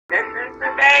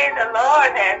day the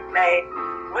Lord has made.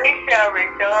 We shall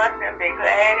rejoice and be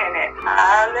glad in it.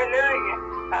 Hallelujah.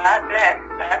 God bless.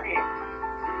 Love you.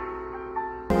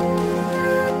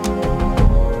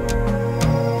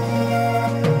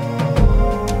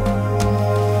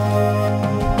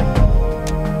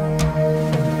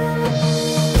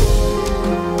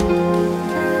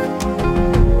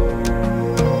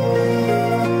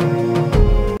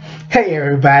 Hey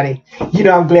everybody,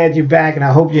 I'm glad you're back and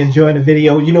I hope you're enjoying the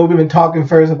video. We've been talking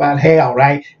first about hell,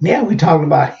 right? Now we're talking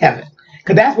about heaven,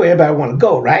 because that's where everybody want to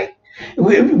go, right?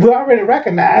 We already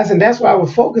recognize, and that's why we're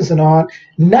focusing on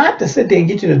not to sit there and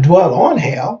get you to dwell on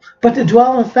hell, but to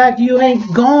dwell on the fact you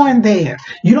ain't going there.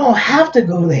 You don't have to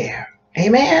go there.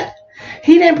 Amen?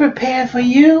 He didn't prepare for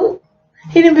you.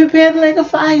 He didn't prepare the lake of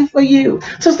fire for you.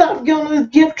 So stop going on this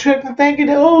gift trip and thinking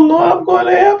that, oh Lord, I'm going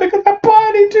to hell because I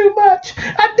party too much.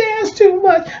 I dance too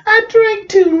much. I drink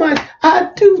too much. I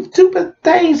do stupid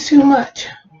things too much.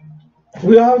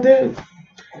 We all do.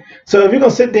 So if you're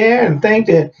going to sit there and think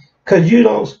that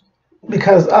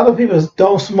because other people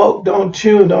don't smoke, don't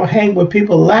chew, and don't hang with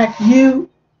people like you,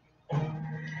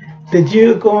 that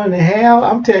you're going to hell,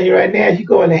 I'm telling you right now, you're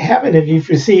going to heaven if you've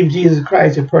received Jesus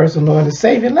Christ, your personal Lord and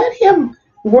Savior. Let Him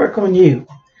work on you.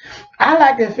 I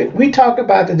like if we talked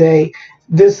about today,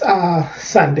 this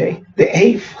Sunday, the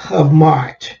 8th of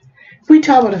March. We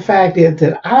talk about the fact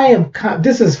that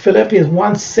this is Philippians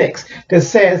 1:6 that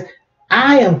says,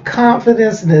 I am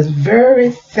confident in this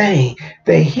very thing,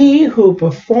 that He who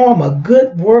perform a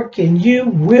good work in you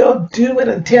will do it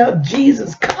until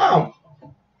Jesus comes.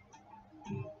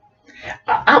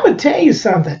 I'm going to tell you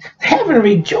something. Heaven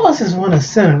rejoices when a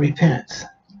sinner repents.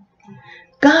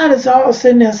 God is all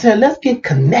sitting there saying, let's get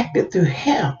connected through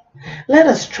Him. Let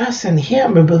us trust in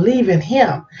Him and believe in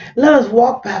Him. Let us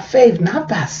walk by faith, not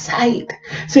by sight.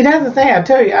 See, that's the thing I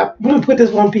tell you. I'm going to put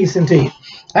this one piece into you.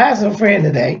 I asked a friend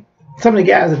today, some of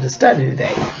the guys at the study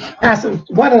today, I asked them,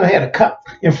 one of them had a cup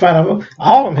in front of them.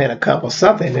 All of them had a cup or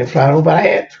something in front of them, but I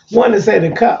had one that said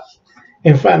a cup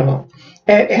in front of them.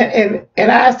 And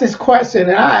I asked this question,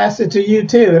 and I asked it to you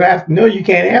too. And I know you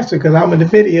can't answer because I'm in the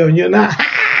video and you're not.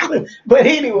 But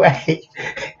anyway,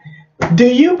 do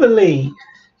you believe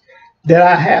that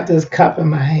I have this cup in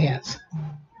my hands?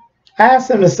 I asked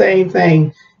them the same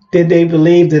thing. Did they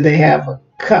believe that they have a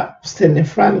cup sitting in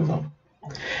front of them?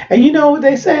 And you know what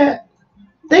they said?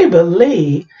 They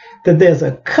believe that there's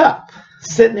a cup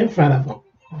sitting in front of them.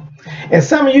 And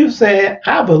some of you said,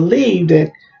 I believe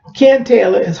that Ken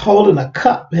Taylor is holding a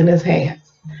cup in his hand.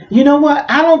 You know what?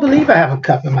 I don't believe I have a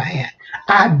cup in my hand.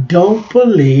 I don't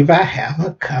believe I have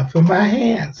a cup in my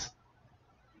hands.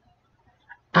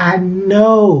 I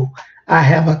know I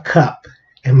have a cup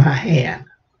in my hand.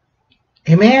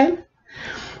 Amen?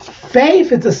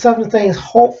 Faith is the substance of things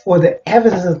hoped for, the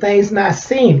evidence of things not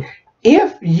seen.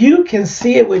 If you can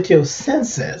see it with your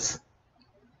senses,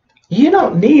 you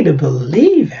don't need to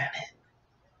believe in it.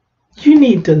 You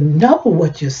need to know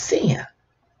what you're seeing.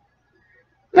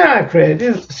 Now,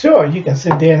 credit, sure, you can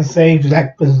sit there and say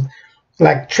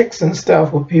like tricks and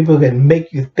stuff where people can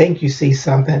make you think you see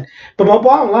something. But my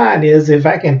bottom line is, if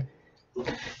I can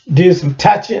do some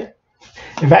touching,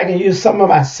 if I can use some of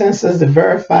my senses to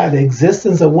verify the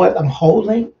existence of what I'm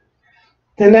holding,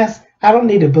 then I don't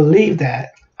need to believe that.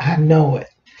 I know it.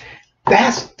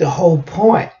 That's the whole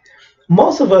point.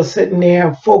 Most of us sitting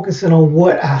there focusing on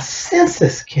what our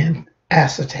senses can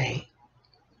ascertain.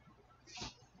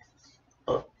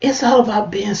 It's all about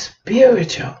being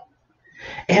spiritual.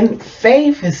 And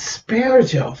faith is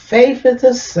spiritual. Faith is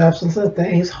the substance of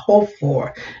things hoped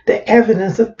for, the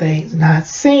evidence of things not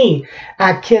seen.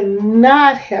 I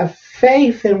cannot have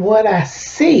faith in what I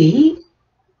see.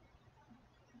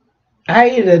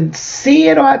 I either see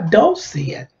it or I don't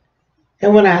see it.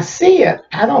 And when I see it,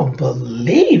 I don't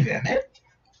believe in it.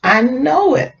 I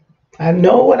know it. I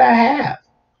know what I have.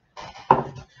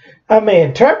 I may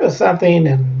interpret something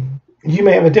and you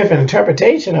may have a different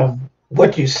interpretation of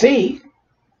what you see,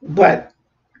 but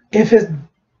if it's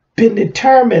been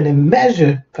determined and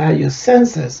measured by your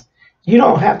senses, you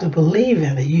don't have to believe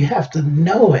in it. You have to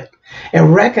know it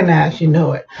and recognize you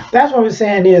know it. That's what we're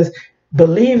saying is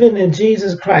believing in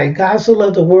Jesus Christ. God so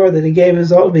loved the world that He gave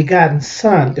His only begotten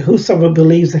Son, that whosoever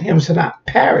believes in Him shall not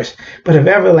perish, but have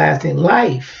everlasting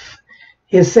life.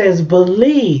 It says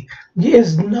believe.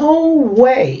 There's no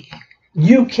way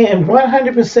you can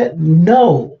 100%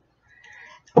 know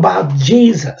about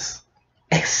Jesus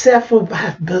except for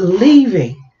by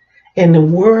believing in the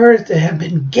words that have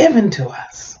been given to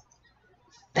us.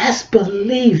 That's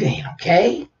believing,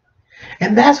 okay?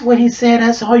 And that's what he said.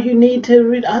 That's all you need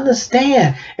to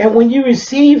understand. And when you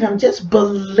receive him, just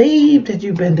believe that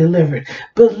you've been delivered.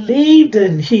 Believe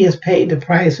that he has paid the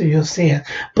price of your sins.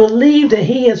 Believe that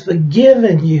he has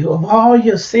forgiven you of all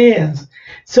your sins.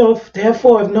 So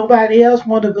therefore, if nobody else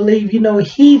want to believe, you know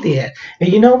he did.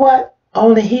 And you know what?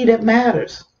 Only he that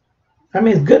matters. I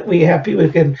mean, it's good we have people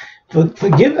who can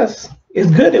forgive us.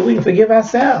 It's good that we can forgive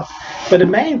ourselves. But the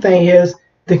main thing is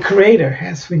the Creator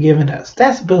has forgiven us.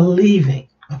 That's believing,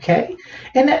 okay?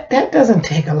 And that doesn't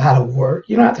take a lot of work.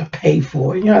 You don't have to pay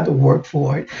for it. You don't have to work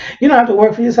for it. You don't have to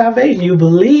work for your salvation. You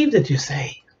believe that you're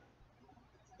saved.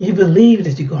 You believe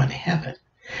that you're going to heaven.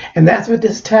 And that's what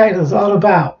this title is all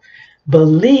about.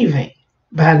 Believing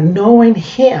by knowing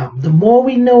him. The more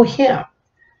we know him,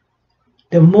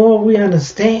 the more we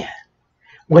understand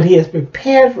what he has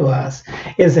prepared for us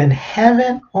is in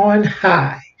heaven on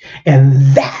high.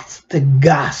 And that's the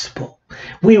gospel.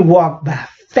 We walk by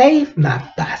faith,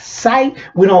 not by sight.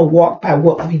 We don't walk by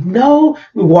what we know.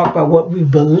 We walk by what we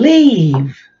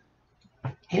believe.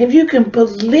 And if you can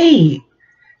believe,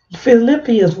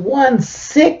 Philippians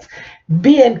 1:6,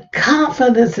 be in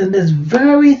confidence in this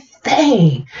very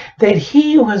thing, that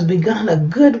he who has begun a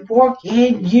good work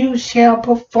in you shall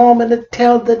perform it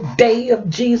until the day of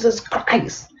Jesus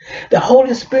Christ. The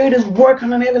Holy Spirit is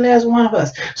working on every last one of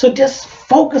us. So just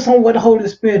focus on what the Holy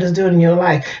Spirit is doing in your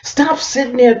life. Stop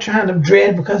sitting there trying to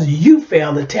dread because you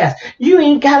failed the test. You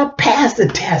ain't got to pass the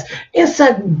test. It's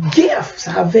a gift.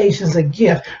 Salvation's a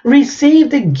gift. Receive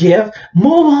the gift.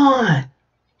 Move on.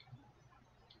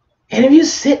 And if you're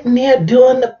sitting there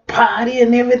doing the party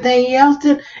and everything else,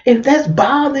 then if that's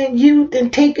bothering you, then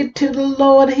take it to the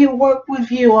Lord and he'll work with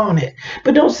you on it.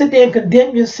 But don't sit there and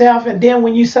condemn yourself. And then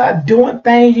when you start doing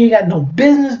things you got no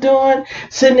business doing,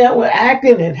 sitting there with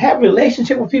acting and have a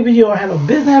relationship with people you don't have no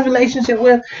business have a relationship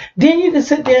with, then you can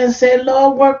sit there and say,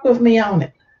 Lord, work with me on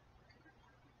it.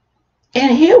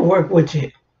 And he'll work with you.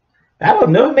 I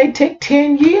don't know, it may take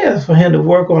 10 years for him to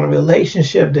work on a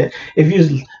relationship that if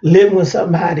you're living with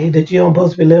somebody that you don't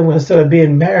supposed to be living with instead of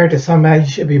being married to somebody you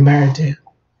should be married to.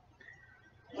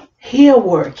 He'll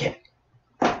work it.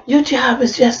 Your job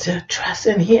is just to trust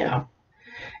in him.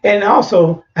 And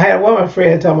also, I had one of my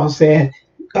friends talking about saying,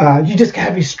 you just got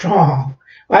to be strong.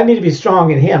 Well, I need to be strong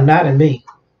in him, not in me.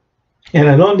 And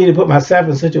I don't need to put myself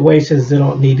in situations that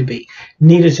don't need to be.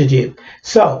 Neither should you.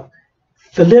 So,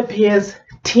 Philippians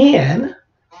 3:10,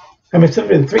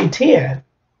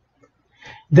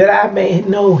 that I may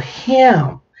know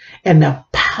him and the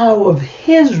power of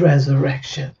his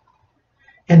resurrection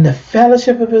and the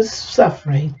fellowship of his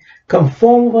suffering,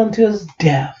 conformable unto his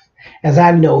death, as I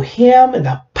know him and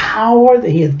the power that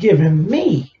he has given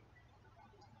me.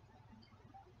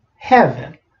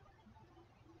 Heaven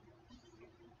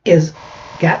is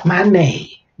got my name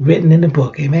written in the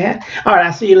book. Amen. All right,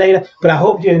 I'll see you later. But I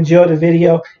hope you enjoyed the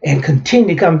video and continue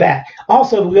to come back.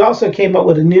 Also, we also came up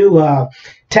with a new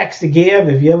text to give.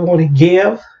 If you ever want to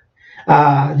give,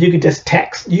 you can just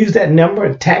use that number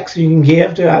and text. You can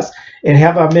give to us and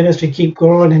have our ministry keep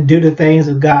growing and do the things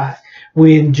of God.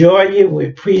 We enjoy you. We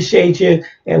appreciate you.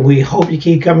 And we hope you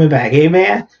keep coming back.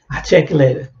 Amen. I'll check you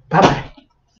later. Bye-bye.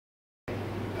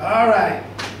 All right.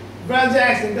 Brother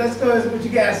Jackson, let's go. What you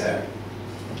got, sir?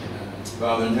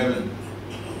 Father in heaven,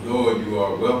 Lord, you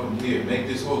are welcome here. Make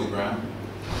this holy ground.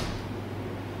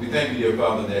 We thank you, dear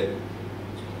Father, that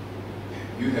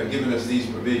you have given us these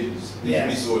provisions, these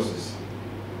resources,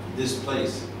 this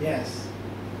place. Yes.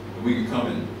 That we can come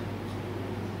and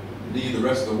leave the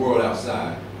rest of the world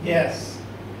outside. Yes.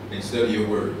 And study your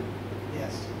word.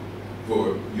 Yes.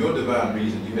 For your divine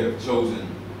reason, you have chosen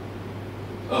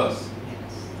us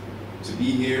to be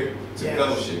here, to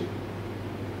fellowship,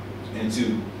 and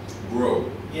to grow.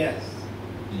 Yes.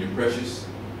 In your precious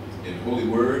and holy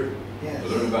word. Yes. To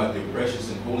learn about your precious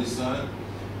and holy Son.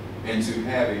 And to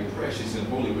have a precious and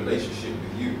holy relationship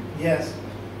with you. Yes.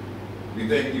 We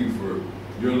thank you for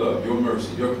your love, your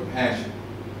mercy, your compassion,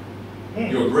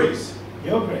 your grace.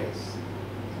 Your grace.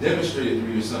 Demonstrated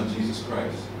through your Son, Jesus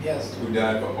Christ. Yes. Who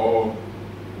died for all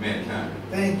mankind.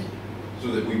 Thank you. So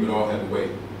that we would all have a way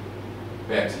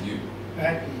back to you.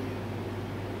 Back to you.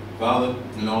 Father,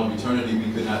 in all of eternity,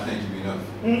 we could not thank you enough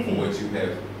for what you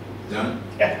have done,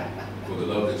 for the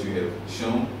love that you have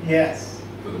shown, yes,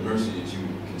 for the mercy that you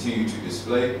continue to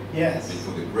display, yes, and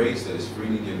for the grace that is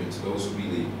freely given to those who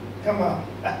believe. Come on.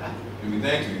 And we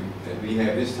thank you that we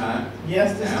have this time,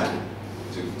 yes, this now, time,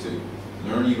 to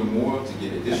learn even more, to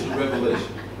get additional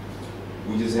revelation.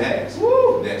 We just ask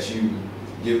that you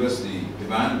give us the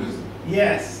divine wisdom.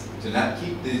 Yes. To not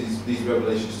keep these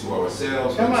revelations to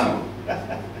ourselves, come on.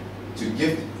 to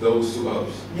gift those to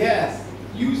others. Yes.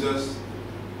 Use us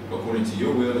according to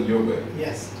your will and your way.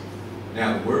 Yes.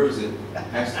 Now, the words that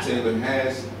Pastor Taylor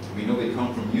has, we know they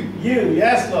come from you. You,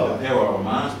 yes, Lord. Prepare our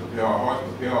minds, prepare our hearts,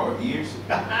 prepare our ears,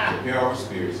 prepare our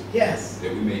spirits. Yes.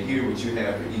 That we may hear what you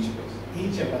have for each of us.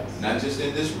 Each of us. Not just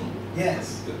in this room.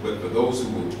 Yes. But for those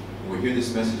who will hear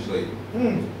this message later.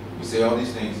 We say all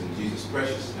these things in Jesus'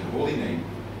 precious and holy name.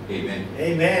 Amen.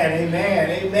 Amen. Amen.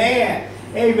 Amen.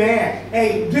 Amen.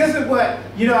 Hey, this is what,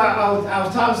 you know, I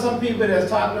was talking to some people that's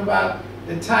talking about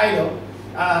the title,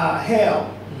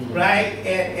 hell, right?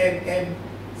 And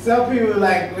some people are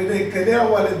like, because they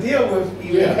don't want to deal with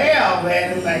even hell,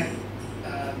 man. It's like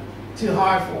too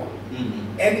hard for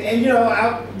them. And you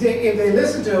know, if they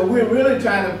listen to it, we're really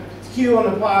trying to cue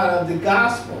on the part of the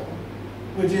gospel,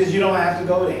 which is you don't have to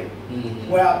go there.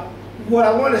 Well, what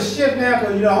I want to shift now,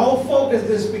 because you know, the whole focus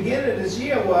this beginning of this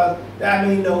year was that I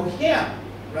may know Him,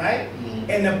 right?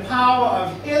 And the power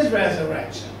of His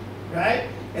resurrection, right?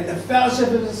 And the fellowship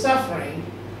of the suffering.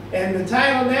 And the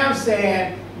title now I'm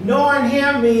saying, knowing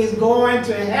Him means going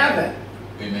to heaven.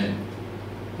 Amen.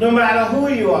 No matter who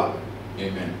you are.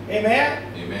 Amen.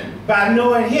 Amen? Amen. By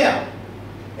knowing Him.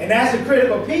 And that's the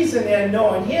critical piece in there,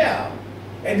 knowing Him.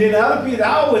 And then the other piece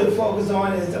I always focus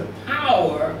on is the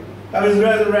power of His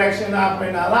resurrection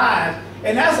operating in our lives.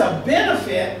 And that's a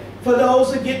benefit for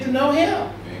those who get to know Him.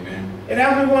 Amen. And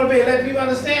that's what we want to be, let people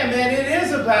understand, man, it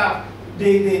is about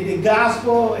the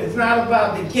gospel. It's not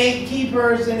about the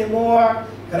gatekeepers anymore.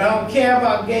 Because I don't care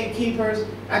about gatekeepers.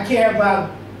 I care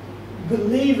about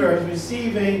believers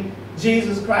receiving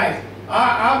Jesus Christ.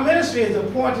 Our ministry is to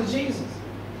point to Jesus.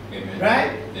 Amen.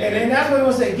 Right? Amen. And that's what we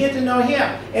want to say, get to know Him.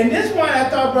 And this one, I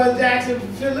thought, Brother Jackson,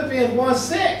 Philippians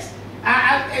 1:6.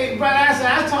 Brother,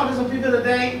 I talked to some people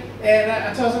today, and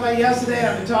I told somebody yesterday,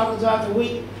 I've been talking throughout the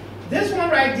week. This one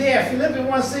right there, Philippians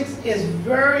 1:6, is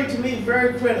very, to me,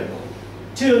 very critical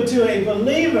to a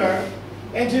believer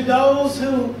and to those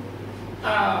who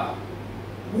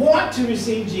want to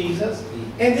receive Jesus,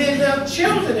 and then the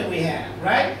children that we have,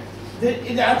 right?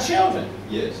 Our children.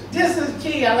 Yes. This is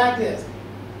key. I like this.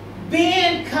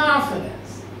 Being confident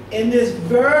in this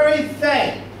very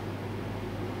thing,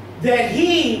 that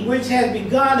He which has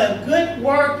begun a good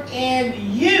work in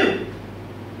you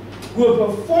will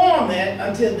perform it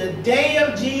until the day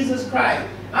of Jesus Christ.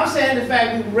 I'm saying the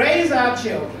fact we raise our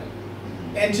children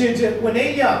and to when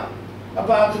they're young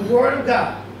about the Word of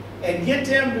God and get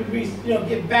them to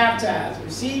get baptized,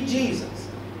 receive Jesus.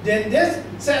 Then this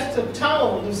sets the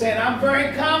tone of saying, I'm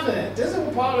very confident. This is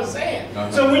what Paul is saying.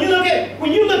 So when you look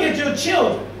at your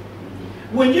children,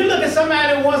 when you look at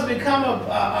somebody who wants to become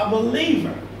a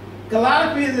believer, a lot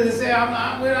of people that say, I'm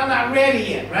not ready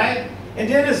yet, right? And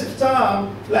then there's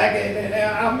some, like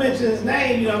I'll mention his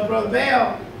name, Brother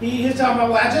Bell, he's talking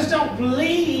about, well, I just don't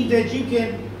believe that you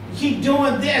can keep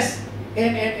doing this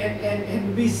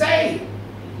and be saved,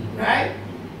 right?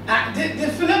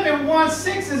 The Philippians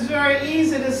 1:6 is very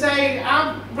easy to say,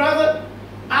 brother,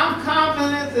 I'm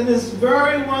confident in this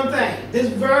very one thing, this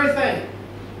very thing,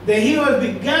 that He who has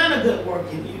begun a good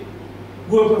work in you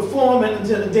will perform it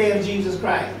until the day of Jesus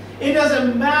Christ. It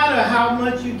doesn't matter how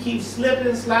much you keep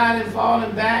slipping, sliding,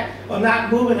 falling back, or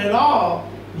not moving at all.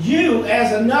 You,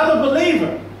 as another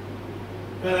believer,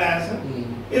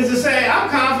 is to say, I'm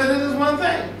confident in this one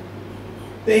thing,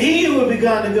 that He who has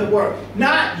begun a good work,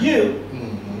 not you,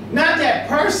 not that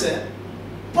person,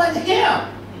 but Him.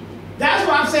 That's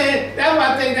why I'm saying, that's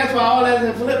why I think that's why all that's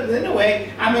in Philippians anyway.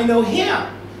 I may know Him.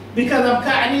 Because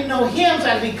I need to know Him, so I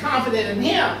have to be confident in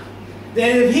Him.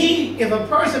 That if a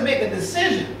person make a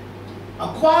decision, a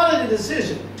quality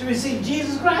decision to receive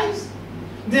Jesus Christ,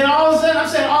 then all of a sudden I'm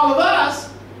saying all of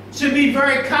us should be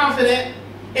very confident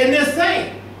in this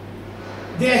thing.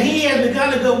 That He has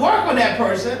begun a good work on that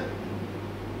person,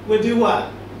 will do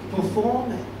what?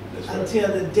 Perform it.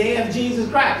 Until the day of Jesus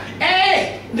Christ.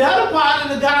 Hey, the other part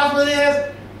of the gospel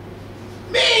is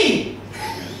me.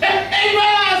 Hey,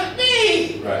 realize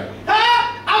me. Right.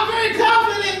 Huh? I'm very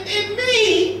confident in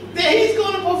me that He's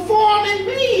going to perform in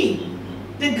me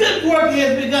the good work He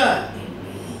has begun.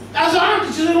 That's all.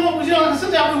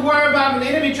 Sometimes we worry about when the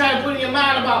enemy try to put in your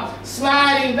mind about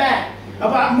sliding back,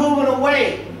 about moving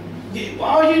away.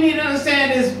 All you need to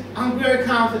understand is I'm very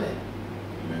confident.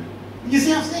 You see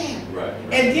what I'm saying? Right.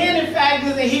 And then, in fact,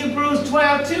 in Hebrews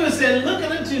 12:2, it said, looking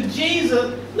unto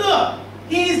Jesus, look,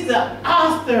 He's the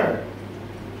author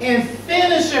and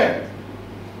finisher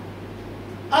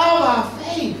of our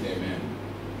faith. Amen.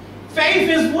 Faith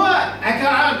is what?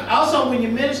 Also, when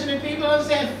you're mentioning people,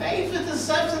 understand faith is the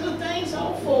substance of things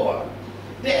hoped for,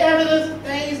 the evidence of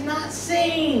things not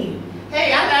seen.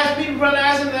 Hey, I ask people, brother,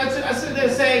 I sit there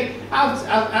and say,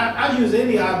 I'll use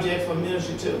any object for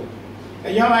ministry too.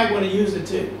 And y'all might want to use it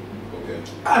too.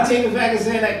 Okay. I'll take it back and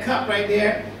say that cup right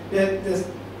there, that's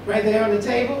right there on the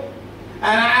table.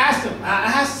 And I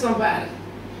asked somebody,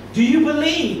 do you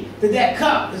believe that that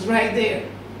cup is right there?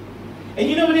 And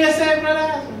you know what they said, Brother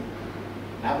Isaac?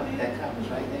 I believe that cup is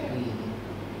right there.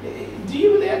 Mm-hmm. Do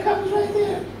you believe that cup is right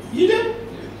there? You do?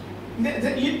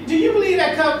 Yes. Do you believe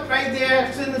that cup right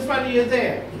there sitting in front of you is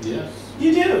there? Yes.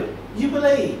 You do? You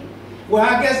believe? Well,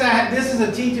 I guess this is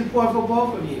a teaching point for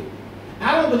both of you.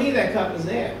 I don't believe that cup is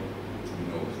there. You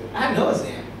know it's there. I know it's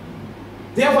there.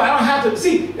 Therefore, I don't have to,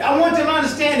 see, I want them to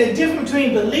understand the difference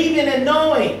between believing and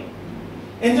knowing.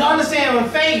 And to understand when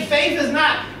faith is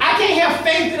not, I can't have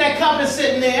faith that that cup is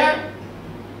sitting there.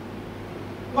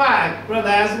 Why, Brother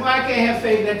Isaac? Why I can't have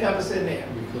faith that that cup is sitting there?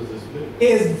 Because it's there.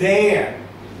 It's there.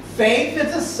 Faith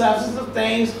is the substance of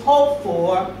things hoped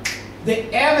for,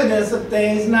 the evidence of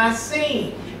things not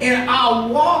seen. And our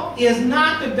walk is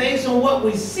not based on what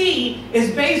we see,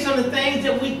 it's based on the things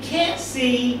that we can't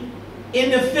see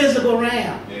in the physical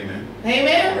realm. Amen.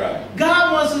 Amen? Right.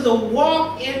 God wants us to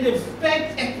walk in the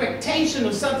expectation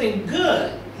of something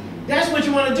good. That's what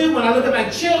you want to do when I look at my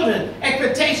children,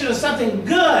 expectation of something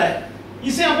good.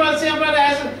 You see, Brother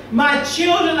Isaac, my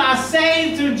children are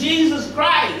saved through Jesus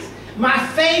Christ. My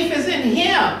faith is in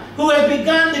Him who has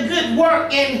begun the good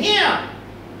work in Him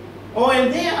or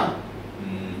in them.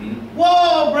 Mm-hmm.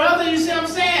 Whoa, brother, you see what I'm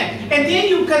saying? And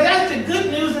then because that's the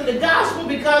good news in the gospel,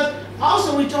 because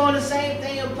also we're talking the same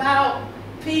thing about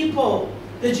people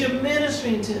that you're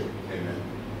ministering to. Amen.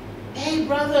 Hey,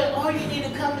 brother, all you need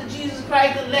to come to Jesus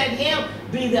Christ and let Him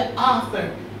be the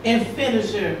author and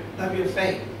finisher of your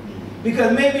faith.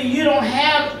 Because maybe you don't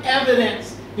have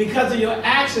evidence because of your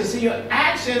actions. So your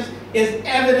actions is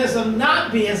evidence of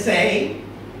not being saved.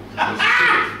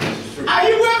 Are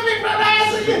you with me, brother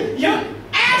Isaac? Your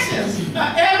actions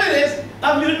are evidence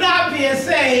of you not being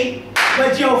saved,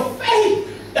 but your faith.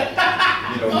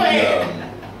 You know, Go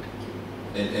ahead.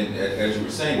 And as you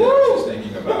were saying that, I was just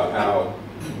thinking about how,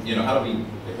 how do we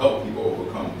help people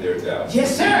overcome their doubts?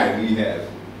 Yes, sir. We have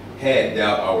had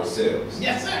doubt ourselves.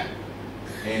 Yes, sir.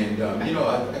 And, I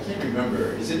can't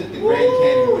remember. Is it the Grand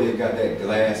Canyon where they've got that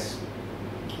glass?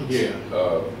 Yeah.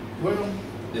 Well,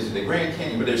 is it the Grand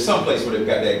Canyon? But there's some place where they've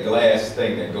got that glass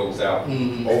thing that goes out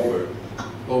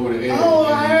over the edge. Oh,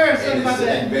 I heard something about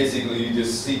that. And basically you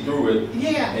just see through it.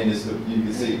 Yeah. And you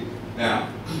can see. Now,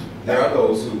 there are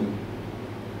those who,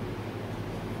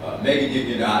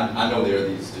 maybe, I know there are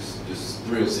these just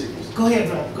thrill seekers. Go ahead,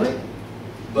 brother. Go ahead.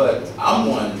 But I'm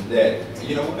one that,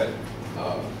 you know what?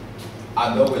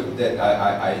 I know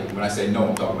that when I say no,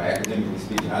 I'm talking about academically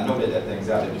speaking. I know that thing's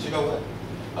out there, but you know what?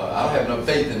 I don't have enough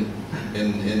faith in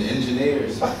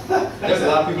engineers. There's a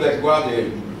lot of people that go out there,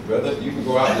 brother. You can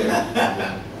go out there.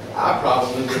 I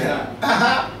probably would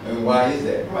not. And why is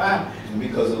that? Wow.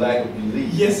 Because of lack of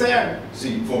belief. Yes, sir.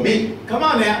 See, for me. Come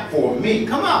on now. For me.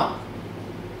 Come on.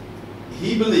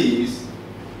 He believes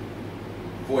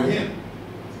for him.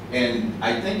 And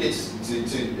I think it's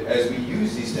as we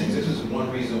use these things, this is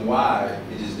one reason why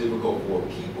it is difficult for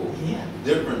people,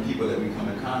 different people that we come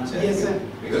in contact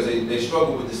with, because they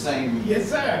struggle with the same things.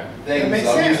 That makes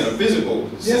I'm sense. using a physical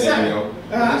scenario.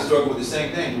 They struggle with the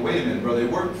same thing. Wait a minute, brother,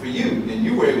 it worked for you, and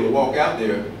you were able to walk out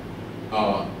there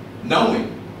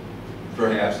knowing,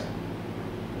 perhaps,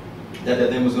 that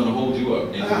thing was going to hold you up,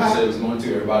 and you said it was going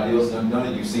to. Everybody else done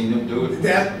it. You've seen them do it.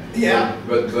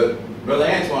 But Brother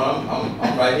Antoine,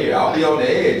 I'm right here. I'll be on the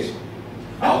edge.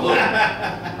 I'll look.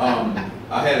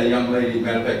 I had a young lady,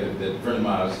 matter of fact, that friend of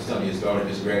mine was just telling me his daughter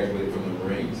just graduated from the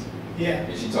Marines. Yeah.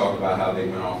 And she talked about how they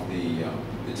went off the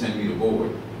 10-meter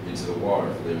board into the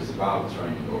water for their survival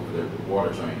training or for their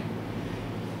water training.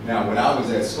 Now, when I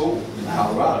was at school in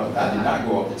Colorado, I did not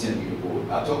go off the 10-meter board.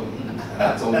 I told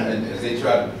them, and as they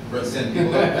tried to send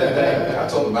people up that thing, I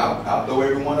told them, I'll throw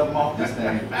every one of them off this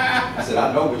thing. I said,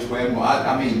 I know which way I'm going.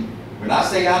 I mean, when I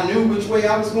say I knew which way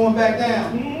I was going back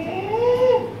down,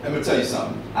 let me tell you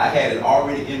something. I had it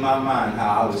already in my mind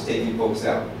how I was taking folks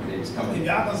out when they was coming.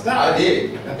 I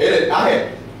did.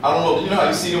 I don't know. You know how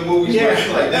you see the movies where it's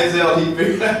like Denzel? He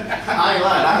figured. I ain't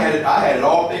lying. I had it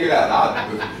all figured out.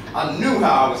 I knew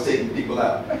how I was taking people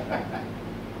out.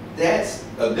 That's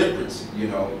a difference,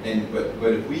 And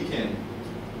but if we can,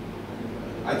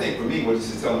 I think for me, what this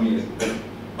is telling me is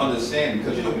understand,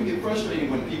 because we get frustrated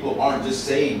when people aren't just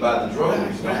saved by the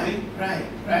drugs, don't we?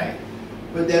 Right.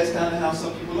 But that's kind of how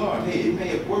some people are. Hey, it may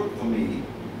have worked for me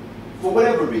for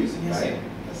whatever reason, right?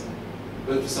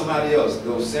 But for somebody else,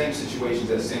 those same situations,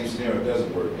 that same scenario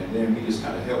doesn't work, and then we just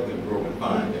kind of help them grow and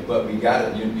find it. But we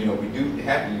got to, we do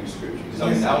have to use scripture. Because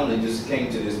I mean, I only just came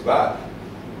to this by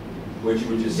what you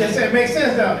were just saying. Yes, it makes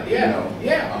sense, don't it?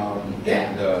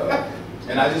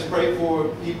 And I just pray for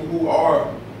people who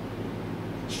are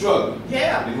struggling.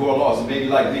 Yeah. And who are lost. And maybe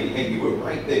like me. Hey, you were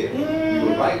right there. You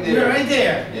were right there. You're right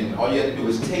there. And all you had to do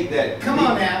was take that. Come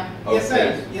on now. Yes,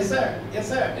 sir. faith, Yes, sir. Yes,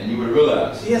 sir. And you would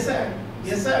realize. Yes, sir.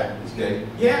 Yes, sir. Okay.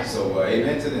 Yeah. So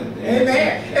amen to them.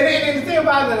 Amen. And the thing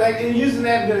about it, like in using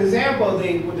that good example,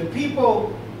 with the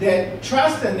people that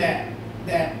trust in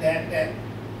that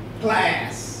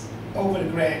glass over the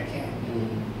Grand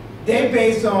Canyon, they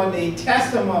based on the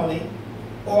testimony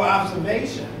or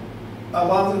observation of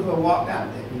others who have walked out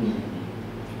there.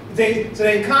 So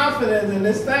they're confident in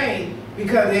this thing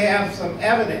because they have some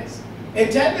evidence.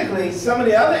 And technically, some of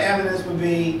the other evidence would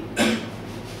be,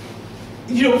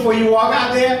 before you walk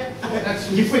out there,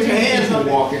 you put your hands on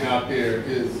it. Walking out there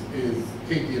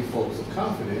can give folks a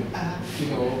confidence.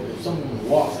 If someone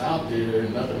walks out there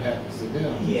and nothing happens to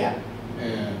them,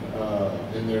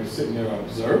 and they're sitting there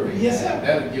observing,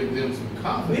 that'll give them some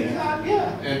confidence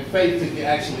and faith to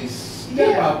actually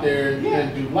step out there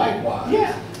and do likewise.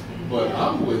 Yeah. But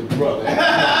I'm with brother.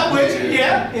 I'm with you.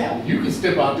 Yeah. You can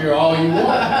step out there all you want.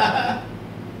 I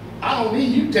don't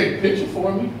need you to take a picture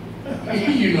for me.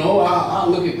 I'll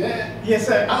look at that. Yes,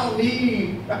 sir. I don't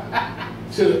need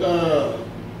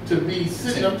to be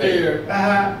sitting up there,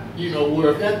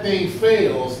 where if that thing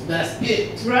fails, that's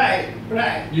it. Right.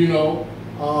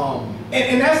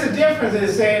 And that's the difference in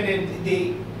saying that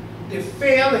the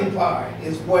failing part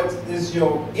is what is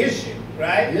your issue,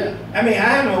 right? Yeah. I mean, I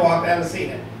haven't walked out and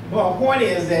seen it. But my point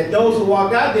is that those who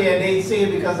walked out there, they see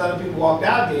it because other people walked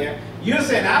out there. You're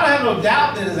saying, I don't have no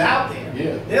doubt that it's out there.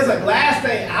 Yeah. There's a glass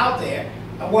thing out there.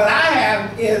 What I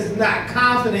have is not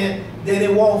confident that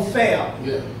it won't fail.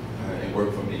 Yeah. It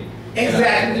worked for me.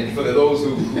 Exactly. And for those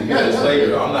who hear this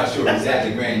later, I'm not sure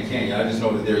exactly Grand Canyon. I just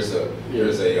know that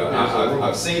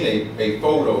I've seen a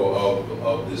photo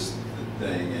of this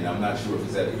thing, and I'm not sure if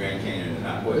it's at the Grand Canyon or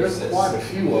not. There's quite a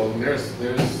few of them. There's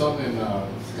some in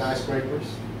skyscrapers,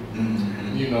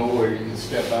 where you can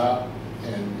step out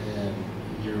and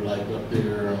you're like up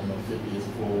there on the 50th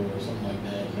floor or something like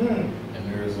that.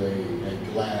 And there's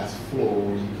a glass floor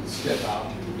where you can step out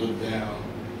and look down,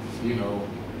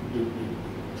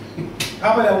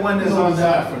 How about that one that's on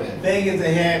for that. Vegas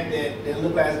ahead that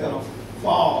looked like it's gonna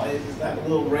fall? It's just like a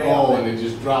little rail. Oh, and it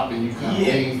just dropped and you kind of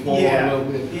lean forward a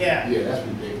little bit. Yeah, that's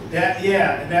ridiculous.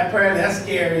 That's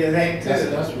scary as heck too.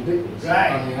 That's ridiculous.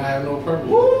 Right. I mean, I have no purpose.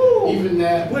 Woo! Even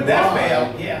that. Would that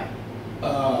fail? Yeah.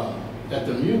 At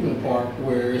the amusement park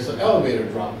where it's an elevator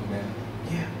dropping down.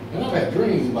 Yeah. And I've had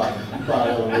dreams about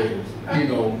elevators,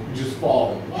 just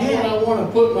falling. Why would Yeah. I want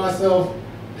to put myself,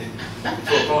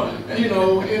 for fun.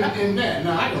 in that?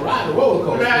 Now, I can ride a roller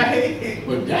coaster. Right.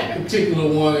 But that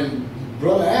particular one,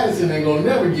 Brother Addison ain't going to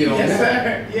never get on Yes, that.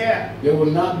 sir. Yeah. There will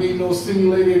not be no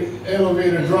simulated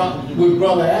elevator drop with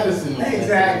Brother Addison on that.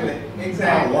 Exactly.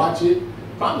 I'll watch it.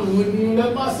 Probably wouldn't even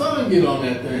let my son get on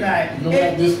that thing.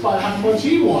 Right. Despite how much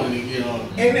he wanted to get on it.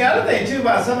 And the other thing too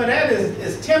about some of that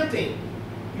is tempting.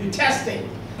 You're testing.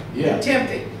 Yeah. You're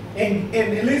tempting. And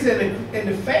at least in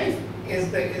the faith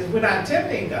is we're not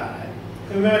tempting God.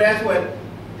 Remember that's what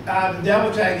the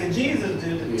devil tried to get Jesus to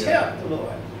do, to tempt the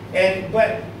Lord.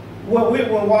 But what we're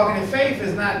walking in faith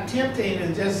is not tempting,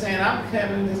 it's just saying I'm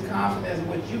having this confidence in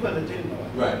what you're gonna do,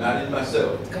 Lord. Right, not in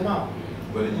myself. Come on.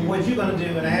 But in you. What you're gonna do,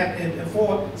 and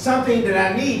for something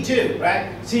that I need too,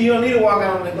 right? See, you don't need to walk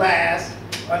out on the glass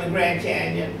on the Grand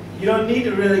Canyon. You don't need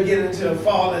to really get into a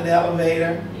fall in the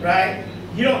elevator, right?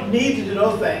 You don't need to do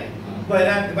those things. But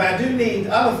I do need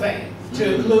other things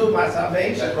to include my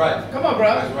salvation. That's right. Come on,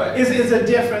 bro. That's right. It's a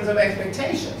difference of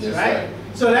expectations, That's right?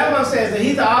 So that's what I'm saying. So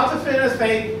he's the author of his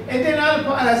faith. And then other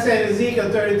part I said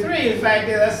Ezekiel 33, the fact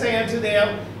that I say unto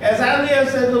them, as I live,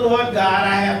 says the Lord God,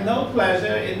 I have no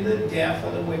pleasure in the death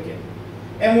of the wicked.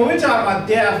 And when we talk about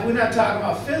death, we're not talking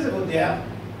about physical death.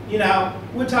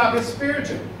 We're talking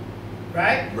spiritual,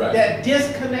 right? Right. That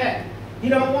disconnect. He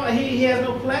has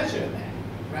no pleasure in that,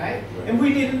 right? And we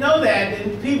need to know that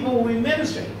in people we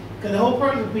minister, because the whole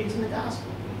purpose of preaching the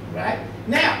gospel, right?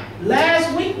 Now,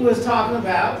 last week we was talking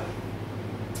about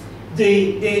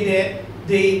the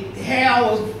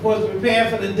hell was prepared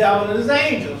for the devil and his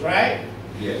angels, right?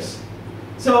 Yes.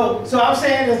 So I'm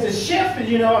saying as the shift,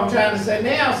 I'm trying to say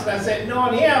now, so I said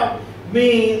knowing him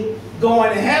means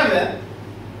going to heaven.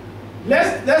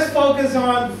 Let's focus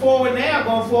on forward now,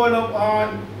 going forward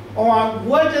on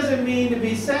what does it mean to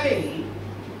be saved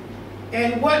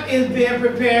and what is being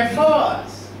prepared for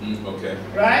us. Okay.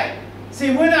 Right?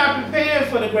 See, we're not prepared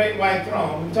for the great white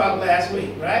throne. We talked last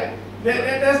week, right?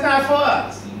 That's not for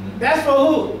us. That's for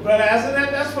who, Brother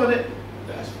Aslan? That's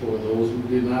for For those who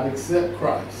did not accept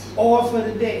Christ. Or for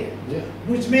the dead. Yeah.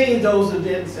 Which means those who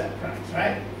didn't accept Christ,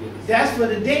 right? Yes. That's for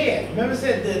the dead. Remember it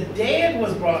said the dead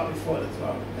was brought before the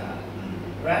throne of God,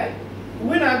 right?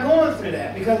 We're not going through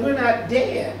that because we're not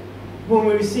dead when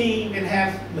we receive and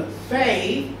have the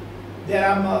faith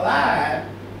that I'm alive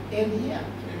in Him.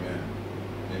 Amen.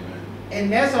 Amen.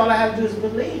 And that's all I have to do is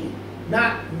believe.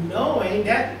 Not knowing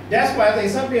that. That's why I think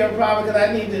some people have a problem because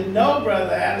I need to know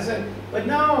Brother Addison. But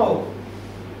no.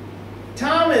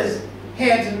 Thomas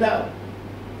had to know.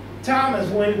 Thomas,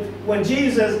 when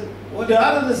Jesus, when the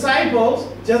other disciples,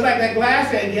 just like that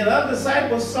glass head, the other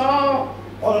disciples saw,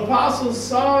 or the apostles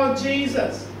saw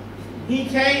Jesus. He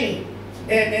came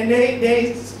and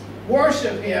they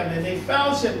worshiped Him and they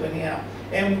fellowshiped with Him.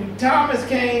 And Thomas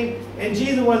came and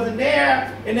Jesus wasn't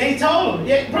there and they told him,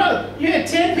 yeah, brother, you had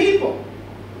 10 people.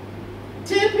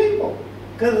 10 people.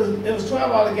 Because it was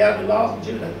 12 altogether. We lost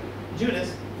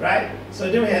Judas, right?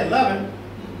 So then we had 11.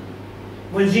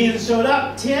 When Jesus showed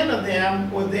up, 10 of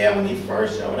them were there when He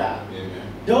first showed up. Amen.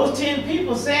 Those 10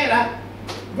 people said,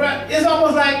 bro, it's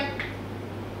almost like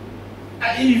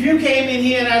if you came in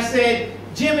here and I said,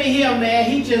 Jimmy here, man,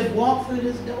 he just walked through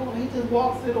this door. He just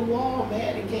walked through the wall,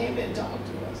 man, and came in and talked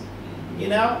to us. You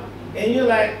know? And you're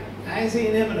like, I ain't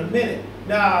seen him in a minute.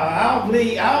 No, I don't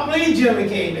believe Jimmy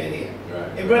came in here.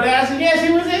 Right. And Brother asked him, yes,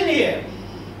 he was in here.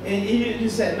 And you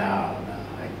said, no,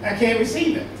 I can't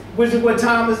receive it. Which is what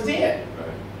Thomas did.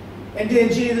 Right. And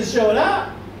then Jesus showed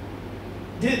up.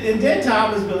 And then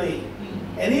Thomas believed.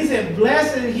 And he said,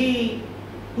 blessed he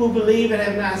who believe and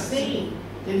have not seen,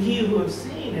 than he who have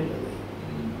seen and believe.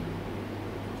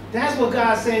 That's what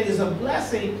God said is a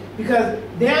blessing, because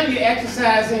now you're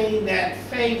exercising that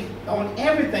faith on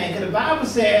everything. Because the Bible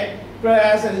said, brother,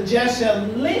 I said, the just shall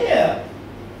live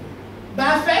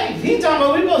by faith. He's talking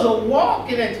about we're supposed to walk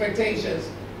in expectations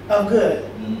of good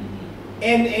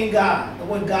in God, and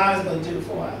what God is going to do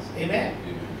for us. Amen.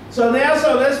 So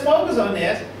let's focus on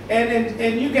this.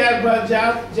 And you got it, Brother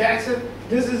Jackson.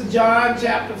 This is John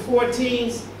chapter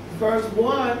 14, verse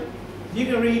 1. You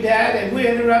can read that, and we'll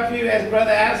interrupt you as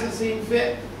Brother Addison sees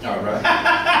fit. All right.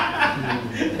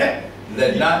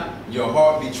 Let not your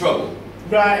heart be troubled.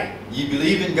 Right. Ye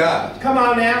believe in God. Come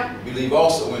on now. Believe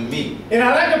also in me. And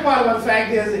I like the part about the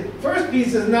fact is the first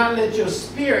piece is not let your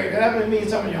spirit, that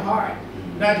means something in your heart,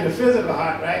 not your physical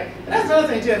heart, right? And that's another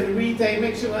thing too, as we read things,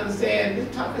 make sure we understand,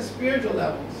 we're talking spiritual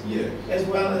levels, as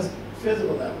well as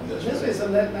physical levels. That's This right. way, so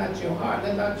let not your heart,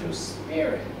 let not your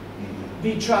spirit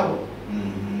be troubled.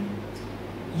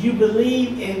 You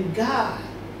believe in God.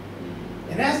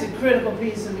 And that's the critical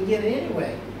piece in the beginning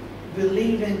anyway.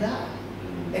 Believe in God.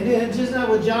 And then just not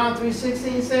what John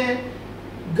 3:16 said,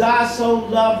 God so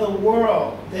loved the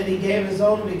world that He gave His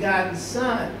only begotten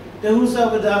Son, that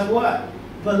whosoever does what?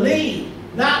 Believe.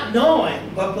 Not knowing,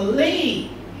 but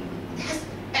believe.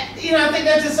 I think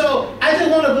that's just so, I just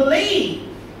want to believe.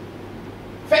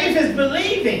 Faith is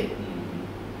believing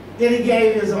that He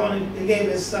gave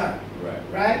His Son.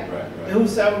 Right? And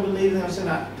whosoever believes in Him shall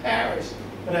not perish,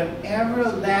 but have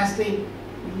everlasting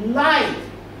life.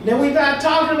 Now we're not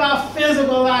talking about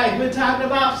physical life, we're talking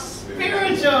about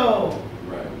spiritual.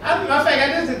 Matter of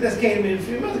fact, I just came to me a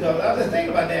few months ago. I was just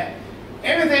thinking about that.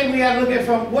 Everything we have to look at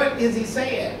from what is He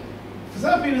saying. For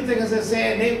some people think it's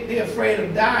saying they're afraid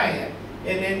of dying,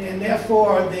 and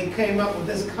therefore they came up with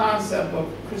this concept of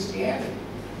Christianity.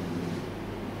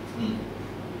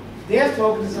 They're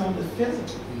focused on the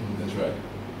physical. That's right.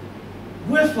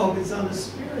 We're focused on the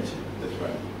spiritual. That's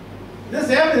right. There's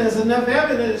evidence, enough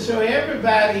evidence to show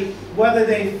everybody, whether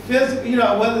they physically,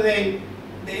 whether they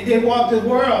walk the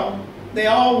world, they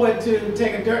all went to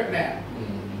take a dirt nap.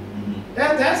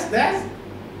 That's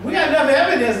we got enough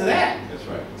evidence of that. That's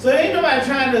right. So ain't nobody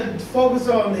trying to focus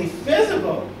on the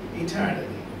physical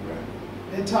eternity.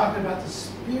 Right. They're talking about the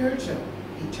spiritual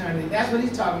eternity. That's what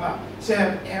He's talking about. To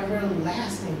have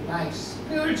everlasting life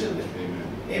spiritually. Amen.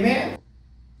 Amen.